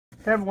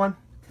Hey everyone,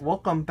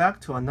 welcome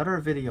back to another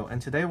video,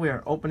 and today we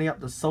are opening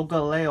up the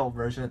Solgaleo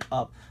version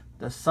of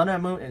the Sun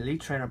and Moon Elite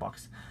Trainer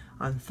Box.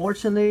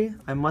 Unfortunately,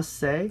 I must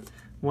say,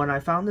 when I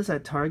found this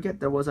at Target,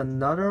 there was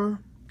another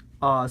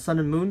Sun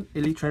and Moon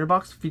Elite Trainer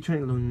Box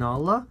featuring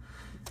Lunala.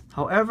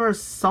 However,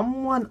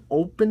 someone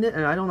opened it,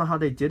 and I don't know how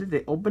they did it.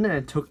 They opened it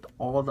and took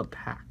all the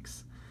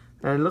packs.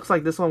 And it looks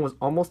like this one was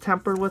almost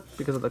tampered with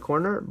because of the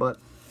corner, but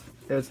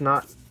it's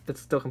not.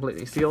 It's still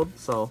completely sealed,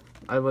 so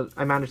I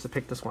managed to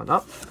pick this one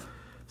up.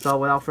 So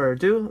without further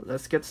ado,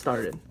 let's get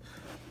started.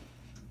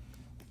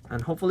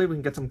 And hopefully we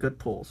can get some good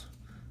pulls.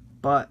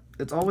 But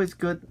it's always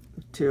good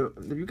to,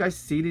 if you guys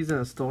see these in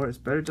a store, it's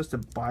better just to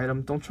buy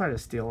them. Don't try to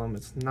steal them.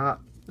 It's not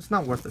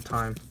worth the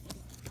time.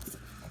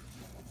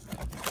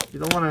 You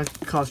don't want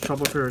to cause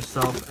trouble for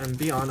yourself, and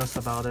be honest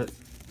about it.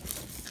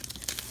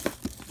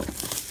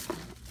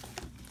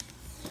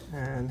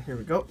 And here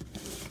we go.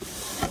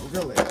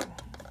 Solgaleo.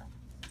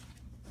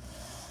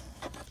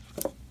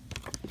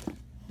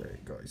 There you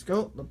guys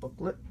go, the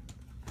booklet.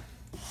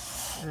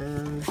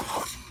 And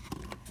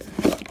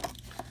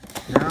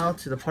now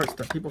to the parts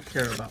that people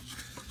care about.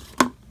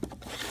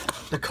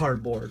 The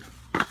cardboard.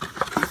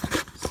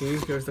 See,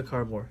 here's the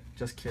cardboard.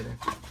 Just kidding.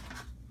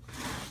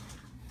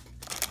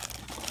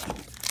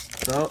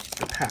 So,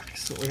 the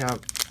packs. So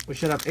we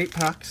should have 8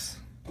 packs.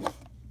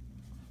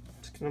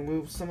 Just gonna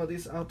move some of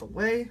these out the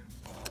way.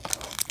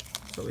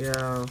 So we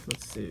have,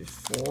 let's see,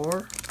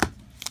 4.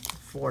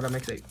 4, that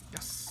makes 8.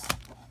 Yes.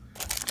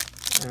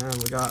 And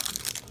we got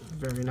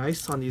very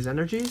nice on these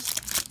energies.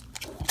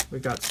 We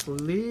got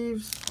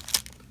sleeves.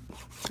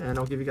 And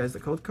I'll give you guys the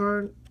code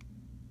card.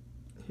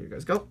 Here you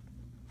guys go.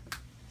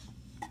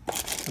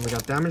 And we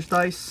got damage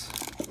dice.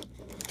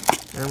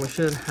 And we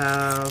should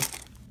have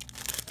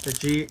the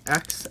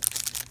GX,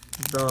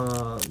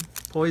 the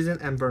poison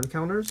and burn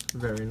counters.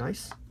 Very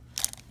nice.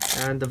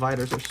 And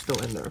dividers are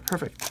still in there.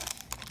 Perfect.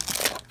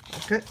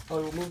 Okay, I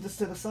will move this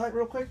to the side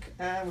real quick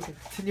and we can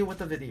continue with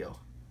the video.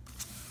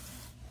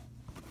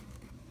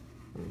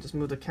 Let me just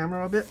move the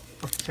camera a bit.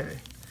 Okay,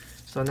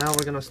 so now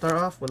we're gonna start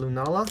off with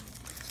Lunala,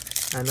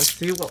 and let's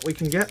see what we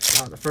can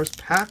get on the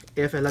first pack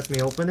if it lets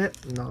me open it.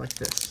 Not like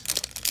this.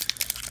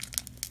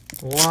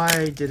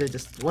 Why did it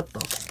just, what the?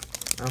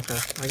 Okay,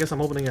 I guess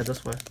I'm opening it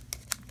this way.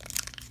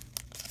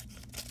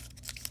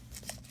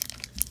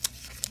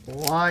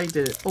 Why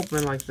did it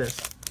open like this?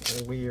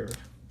 Weird.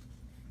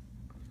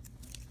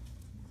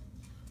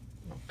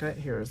 Okay,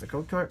 here is the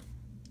code card.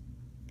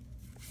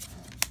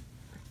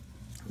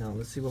 Now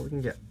let's see what we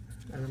can get.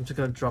 And I'm just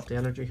gonna drop the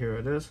energy. Here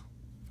it is.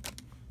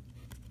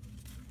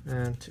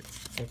 And 2.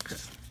 Okay.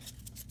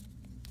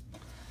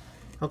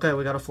 Okay,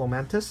 we got a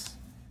Flomantis.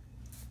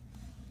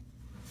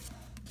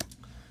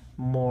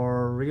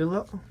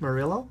 Murillo.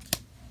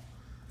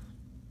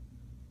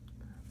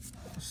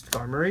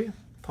 Skarmory.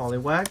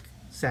 Poliwag.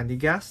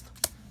 Sandygast.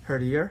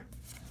 Herdier.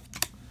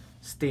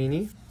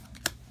 Steenie.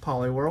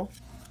 Poliwhirl.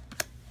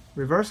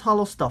 Reverse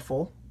Hollow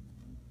Stuffle,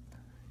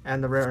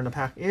 and the rare in the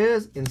pack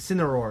is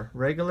Incineroar,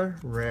 regular,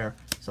 rare.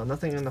 So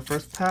nothing in the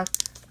first pack.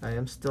 I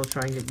am still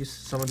trying to get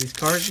used to some of these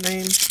card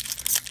names,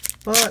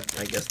 but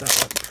I guess that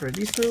went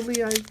pretty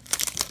smoothly, I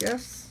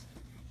guess.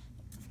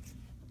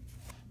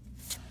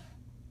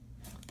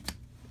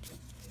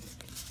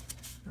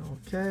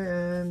 Okay,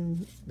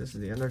 and this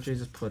is the energy,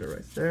 just put it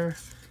right there.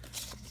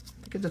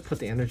 You can just put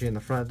the energy in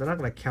the front. They're not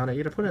going to count it,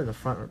 either put it in the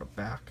front or the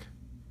back.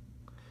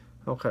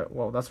 Okay,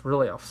 well, that's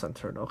really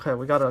off-centered. Okay,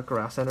 we got a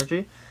Grass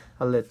Energy,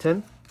 a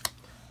Litten,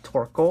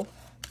 Torkoal,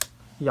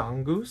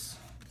 Yongoose,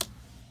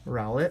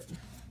 Rowlet,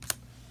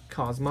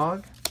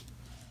 Cosmog,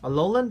 a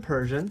Lowland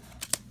Persian,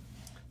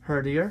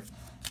 Herdier,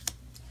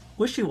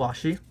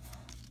 Wishy-Washy,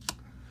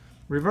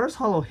 Reverse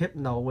Hollow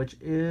Hypno, which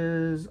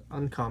is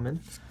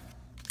uncommon,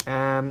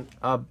 and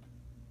a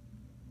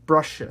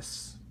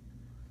Brushes,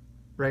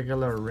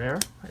 regular rare.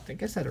 I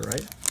think I said it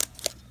right.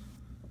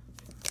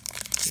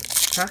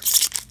 Pack.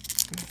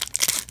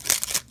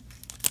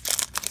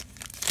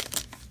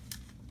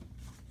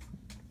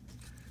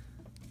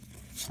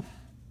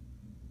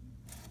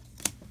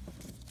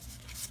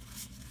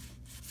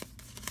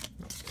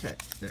 Okay,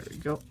 there we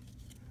go.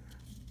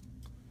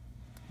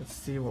 Let's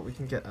see what we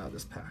can get out of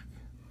this pack.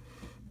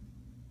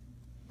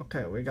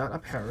 Okay, we got a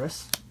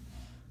Paris,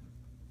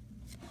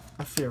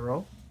 a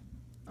Fearow,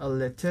 a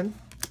Litten,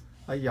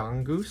 a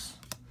Yongoose,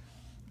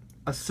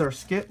 a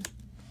Surskit.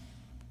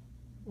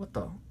 What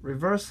the?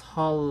 Reverse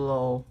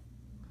Hollow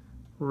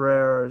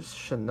Rare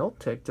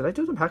Shinotic. Did I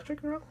do the pack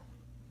trick wrong?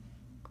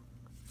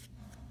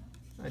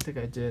 I think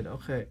I did.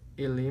 Okay,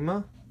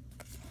 Elima,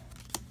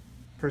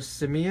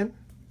 Persimmon.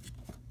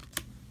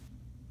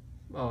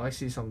 Oh, I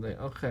see something.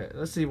 Okay,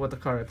 let's see what the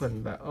card I put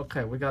in back.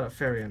 Okay, we got a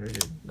Fairy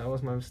Energy. That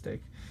was my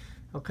mistake.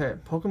 Okay,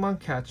 Pokemon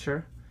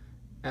Catcher,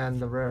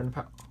 and the rare in the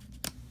pack.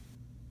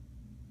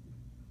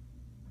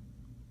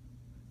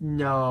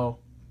 No.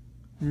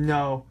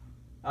 No.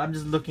 I'm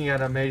just looking at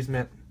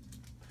amazement.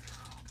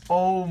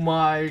 Oh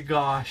my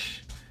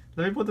gosh.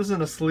 Let me put this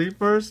in a sleeve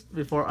first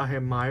before I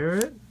admire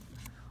it.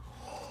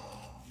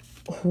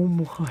 Oh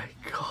my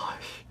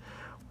gosh.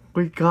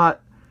 We got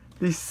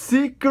the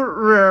secret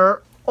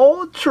rare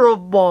Ultra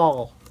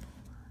Ball.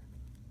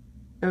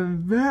 In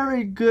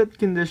very good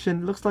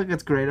condition. Looks like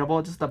it's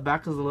gradable. Just the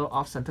back is a little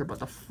off center, but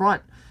the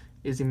front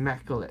is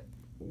immaculate.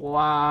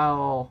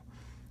 Wow.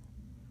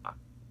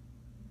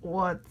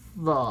 What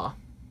the?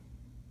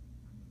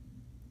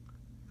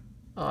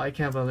 Oh, I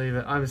can't believe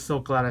it. I'm so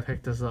glad I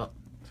picked this up.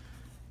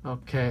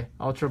 Okay,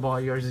 Ultra Ball,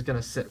 yours is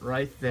gonna sit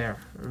right there.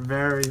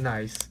 Very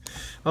nice.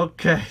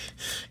 Okay,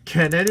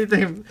 can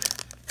anything...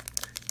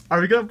 Are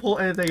we gonna pull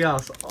anything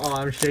else? Oh,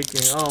 I'm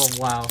shaking. Oh,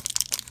 wow.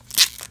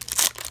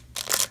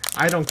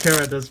 I don't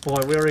care at this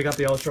point. We already got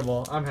the Ultra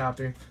Ball. I'm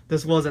happy.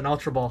 This was an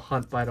Ultra Ball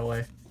hunt, by the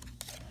way.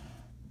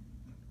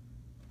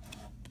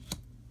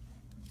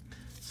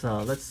 So,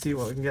 let's see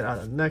what we can get out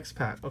of the next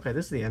pack. Okay,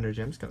 this is the energy.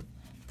 I'm just gonna...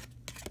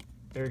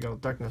 There we go,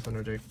 Darkness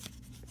Energy.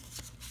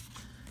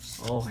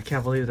 Oh, I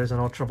can't believe there's an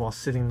Ultra Ball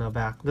sitting in the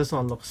back. This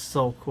one looks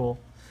so cool.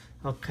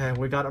 Okay,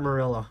 we got a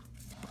Marilla.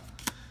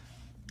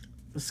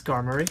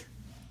 Skarmory.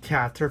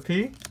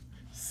 Caterpie.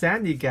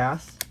 Sandy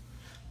Gas.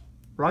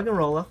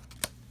 Roggenrola.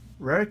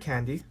 Rare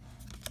Candy.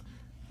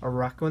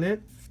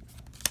 Araquanid.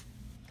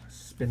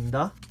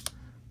 Spinda.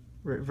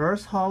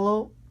 Reverse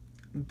Hollow.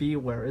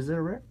 Beware. Is it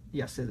rare?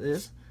 Yes, it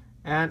is.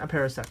 And a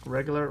Parasect.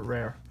 Regular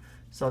rare.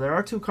 So there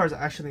are two cards I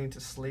actually need to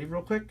sleeve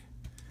real quick.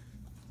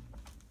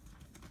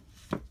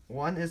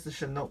 One is the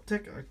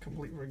Shinoptic. I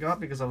completely forgot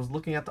because I was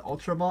looking at the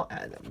Ultra Ball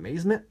at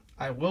amazement.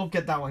 I will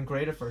get that one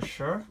graded for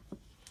sure.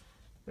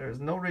 There's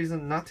no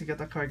reason not to get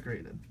that card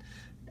graded.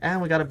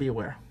 And we gotta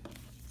Beware.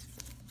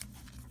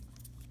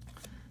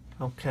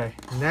 Okay,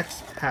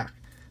 next pack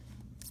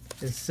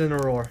is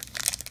Incineroar.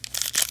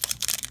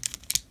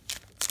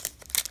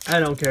 I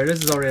don't care.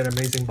 This is already an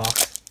amazing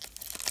box.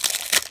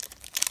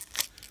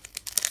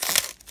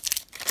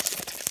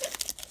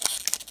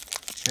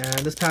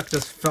 And this pack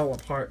just fell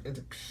apart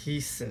into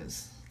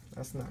pieces.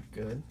 That's not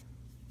good.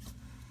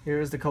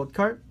 Here's the code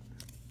card.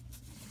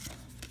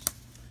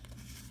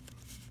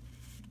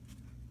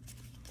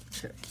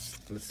 Okay,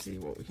 let's see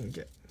what we can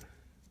get.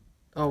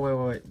 Oh,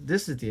 wait.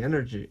 This is the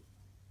energy.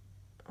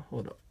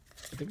 Hold up.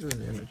 I think this is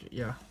the energy.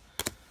 Yeah.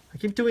 I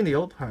keep doing the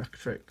old pack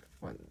trick.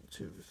 1,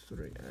 2,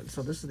 3. And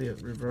so this is the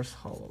reverse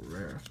hollow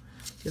rare.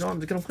 You know, I'm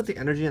going to put the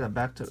energy in the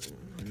back to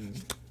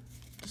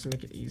just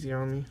make it easier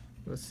on me.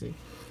 Let's see.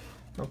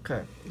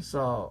 Okay,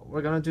 so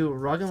we're gonna do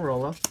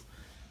Roggenrola,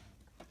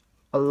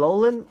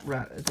 Alolan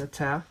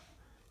Rattata,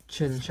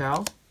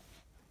 Chinchou,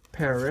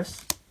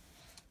 Paris,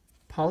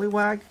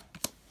 Poliwag,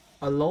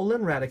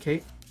 Alolan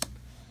Raticate,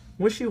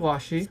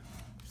 Wishiwashi,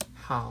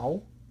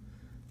 How,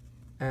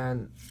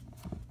 and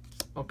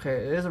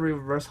okay, it is a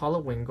reverse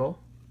hollow Wingull,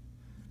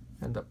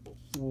 and the,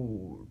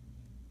 ooh,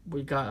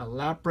 we got a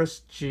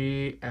Lapras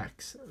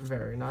GX,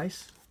 very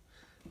nice.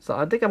 So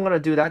I think I'm gonna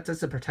do that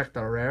just to protect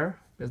the rare.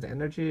 Because the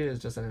energy is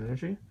just an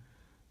energy,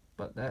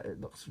 but that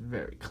it looks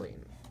very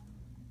clean.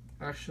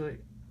 Actually,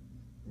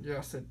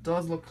 yes, it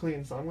does look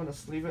clean, so I'm gonna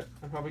sleeve it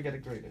and probably get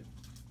it graded.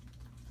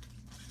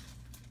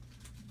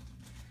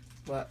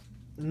 But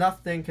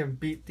nothing can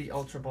beat the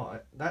Ultra Ball.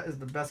 That is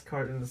the best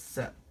card in the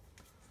set.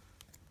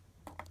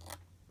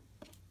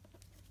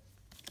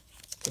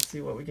 Let's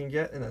see what we can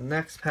get in the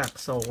next pack.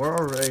 So we're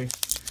already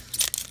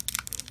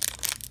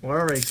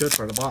good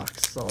for the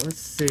box. So let's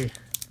see.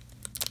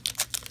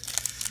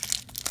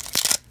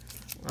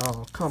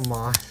 Oh, come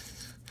on.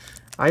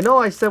 I know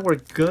I said we're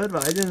good,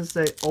 but I didn't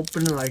say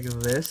open like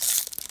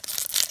this.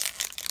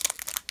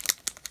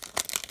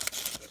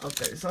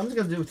 Okay, so I'm just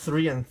gonna do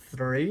 3 and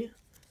 3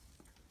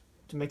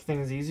 to make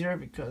things easier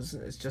because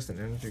it's just an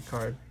energy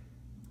card.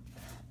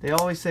 They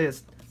always say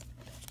it's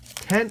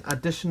 10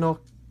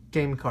 additional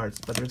game cards,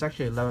 but there's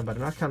actually 11, but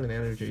I'm not counting the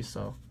energy,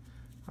 so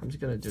I'm just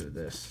gonna do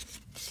this.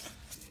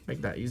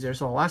 Make that easier.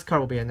 So the last card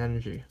will be an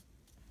energy.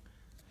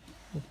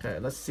 Okay,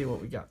 let's see what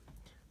we got.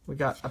 We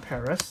got a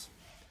Paris,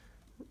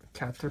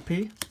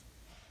 Caterpie,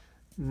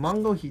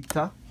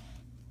 Mangohita,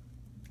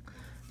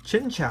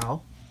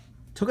 Chinchou,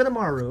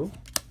 Togedemaru,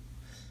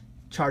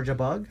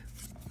 Charjabug,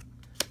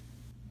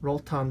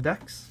 Rotom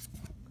Dex,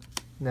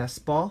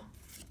 Nestball,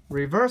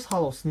 Reverse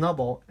Hollow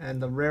Snubble,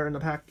 and the rare in the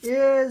pack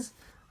is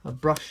a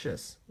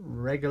Brushes,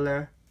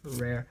 regular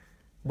rare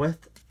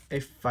with a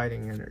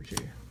fighting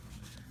energy.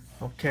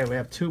 Okay, we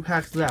have 2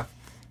 packs left.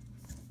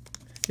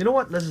 You know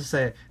what? Let's just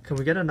say, can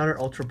we get another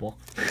Ultra Ball?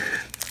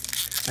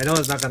 I know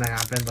it's not gonna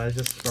happen, but it's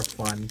just for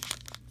fun.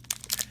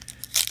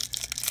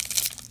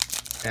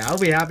 Yeah, I'll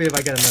be happy if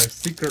I get another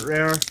secret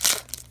rare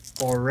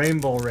or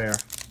rainbow rare.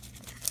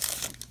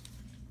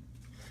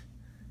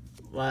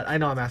 But I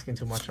know I'm asking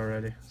too much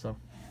already, so.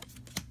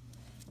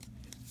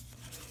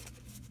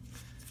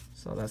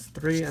 So that's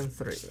 3 and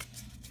 3.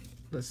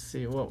 Let's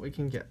see what we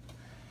can get.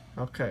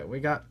 Okay, we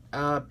got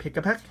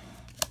Pick-a-Peck,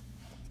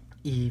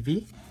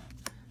 Eevee,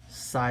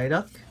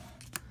 Psyduck,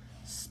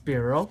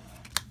 Spearow,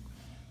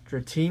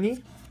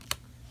 Dratini,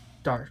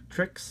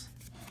 Dartrix,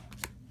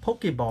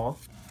 Pokeball,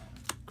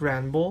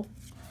 Granbull,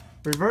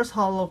 Reverse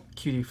Hollow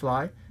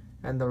Cutiefly,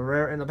 and the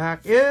rare in the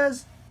pack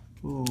is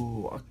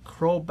ooh, a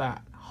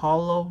Crobat,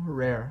 Hollow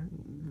rare.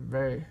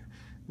 Very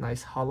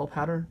nice hollow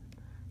pattern.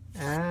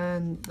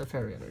 and the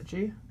Fairy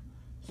Energy.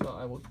 So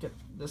I will get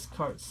this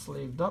card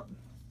sleeved up.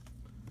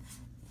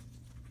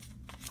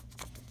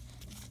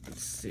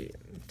 Let's see.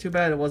 Too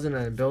bad it wasn't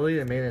an ability.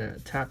 They made it an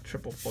attack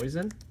triple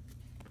poison.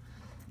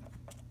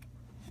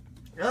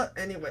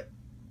 Anyway,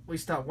 we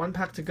still have one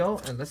pack to go,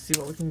 and let's see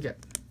what we can get.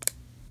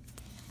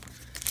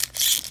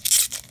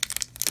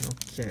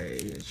 Okay,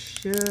 it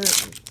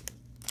should.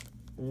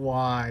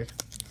 Why?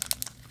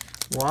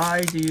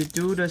 Why do you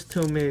do this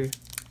to me?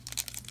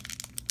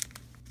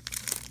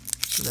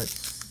 Let's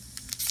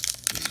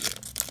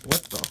see.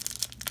 What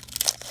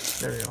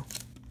the? There we go.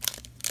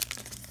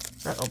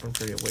 That opened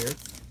pretty weird.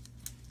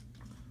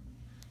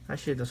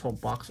 Actually, this whole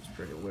box was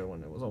pretty weird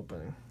when it was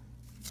opening.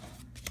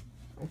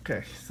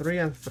 Okay, 3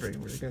 and 3.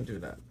 We're just gonna do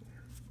that.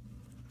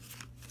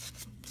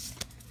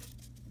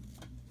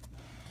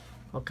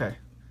 Okay,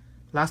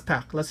 last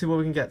pack. Let's see what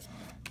we can get.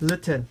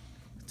 Litten,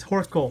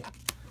 Torkoal,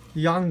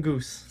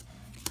 Yongoose,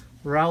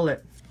 Rowlet,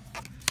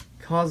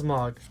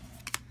 Cosmog,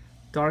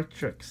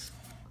 Dartrix,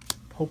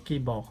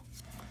 Pokeball,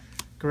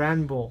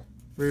 Granbull,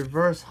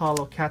 Reverse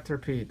Hollow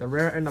Caterpie. The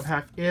rare in the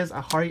pack is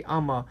a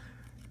Hariyama,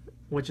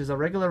 which is a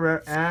regular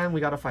rare, and we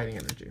got a Fighting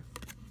Energy.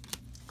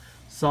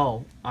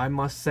 So, I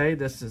must say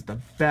this is the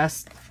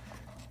best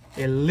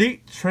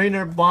Elite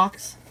Trainer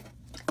box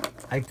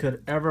I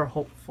could ever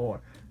hope for.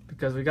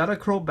 Because we got a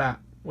Crobat,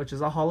 which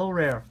is a Holo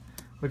Rare.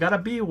 We got a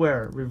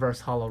Beware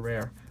Reverse Holo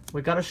Rare.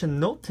 We got a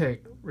Shiinotic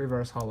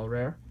Reverse Holo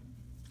Rare.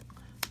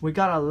 We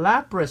got a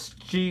Lapras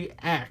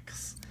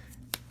GX.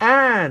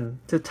 And,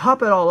 to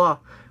top it all off,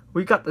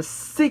 we got the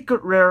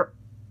Secret Rare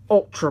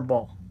Ultra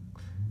Ball.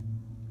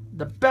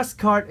 The best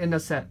card in the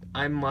set,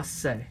 I must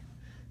say.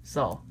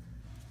 So,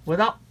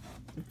 without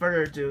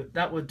further ado,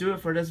 that will do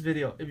it for this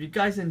video. If you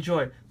guys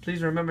enjoyed,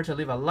 please remember to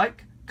leave a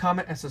like,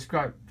 comment, and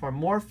subscribe for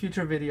more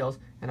future videos,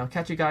 and I'll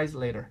catch you guys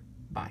later.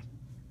 Bye.